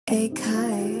Hey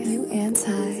Kai, you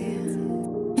anti.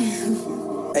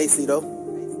 Hey Cito.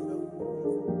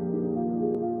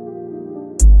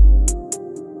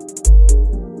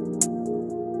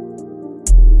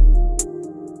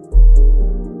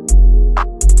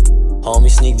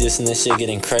 Homie sneak this and this shit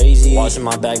getting crazy. Watching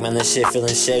my back, man, this shit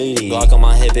feeling shady. Glock on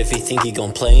my hip if he think he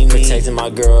gon' play me. Protecting my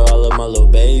girl, I love my little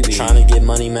baby. Trying to get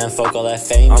money, man, fuck all that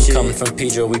fame shit. I'm coming from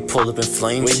Pedro, we pull up in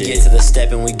flame shit. We get to the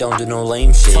step and we don't do no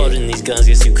lame shit. Toting these guns,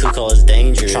 guess you could call us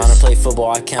dangerous. Trying to play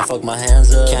football, I can't fuck my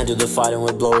hands up. Can't do the fighting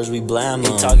with blowers, we blam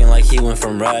him. He talking like he went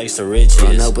from rags to riches.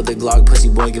 Run up with the Glock, pussy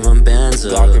boy, give him bands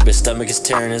up. Glock rip his stomach, is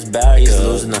tearing his back. He's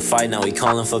losing the fight, now he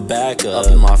calling for backup.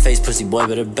 Up in my face, pussy boy,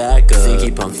 better back up. Think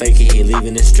he pump fakey, he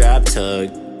leaving his strap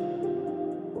tucked.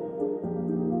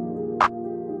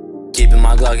 Keeping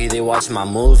my Glocky, they watching my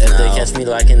moves now. If they catch me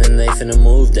lacking, then they finna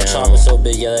move down. Chopper so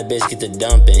big, yeah, that bitch get the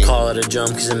dumping. Call it a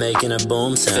jump, cause it making a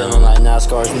boom sound. Feeling like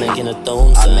NASCAR's making a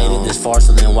thumb sound. I made it this far,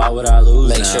 so then why would I lose?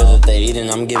 Make sure that they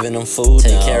eating, I'm giving them food.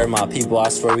 Take care of my people, I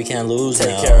swear we can't lose.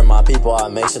 Take care of my people, I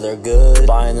make sure they're good.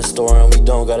 Buying the store and we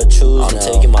don't gotta choose. I'm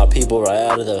taking my people right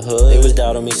out of the hood. They was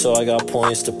doubting me, so I got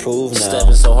points to prove now.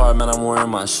 Stepping so hard, man, I'm wearing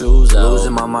my shoes out.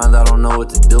 Losing my mind, I don't know what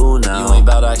to do now. You ain't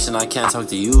about action, I can't talk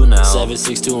to you now.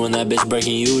 762 and that bitch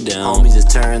breaking you down. Homies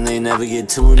just turn, they never get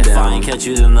tuned down. If I ain't catch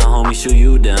you, then the homie shoot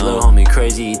you down. Little homie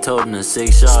crazy, he toting a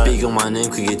 6 shot. Speak on my name,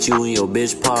 could get you and your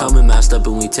bitch pop. Coming masked up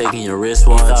and we taking your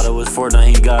wristwatch. He thought it was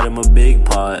Fortnite, he got him a big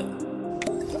pot.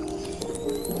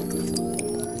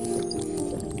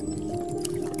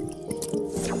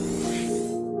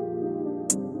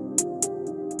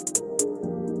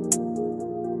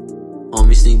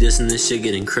 Homie sneak this and this shit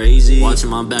getting crazy. Watching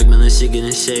my back, man, this shit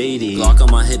getting shady. Glock on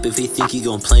my hip if he think he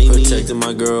gon' play me. Protecting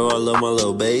my girl, I love my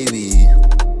little baby.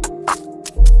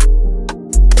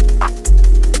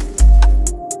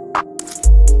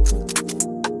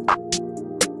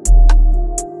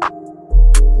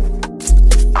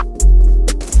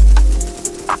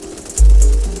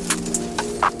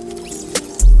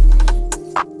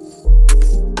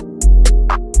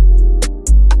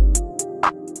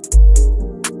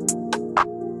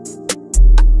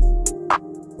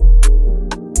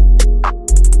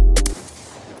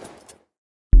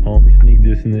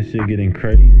 This and this shit getting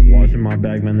crazy. Watching my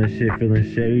back, man, this shit feeling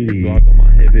shady. Glock on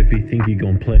my hip if he think he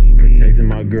gon' play me. Protecting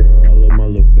my girl, I love my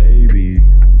little baby.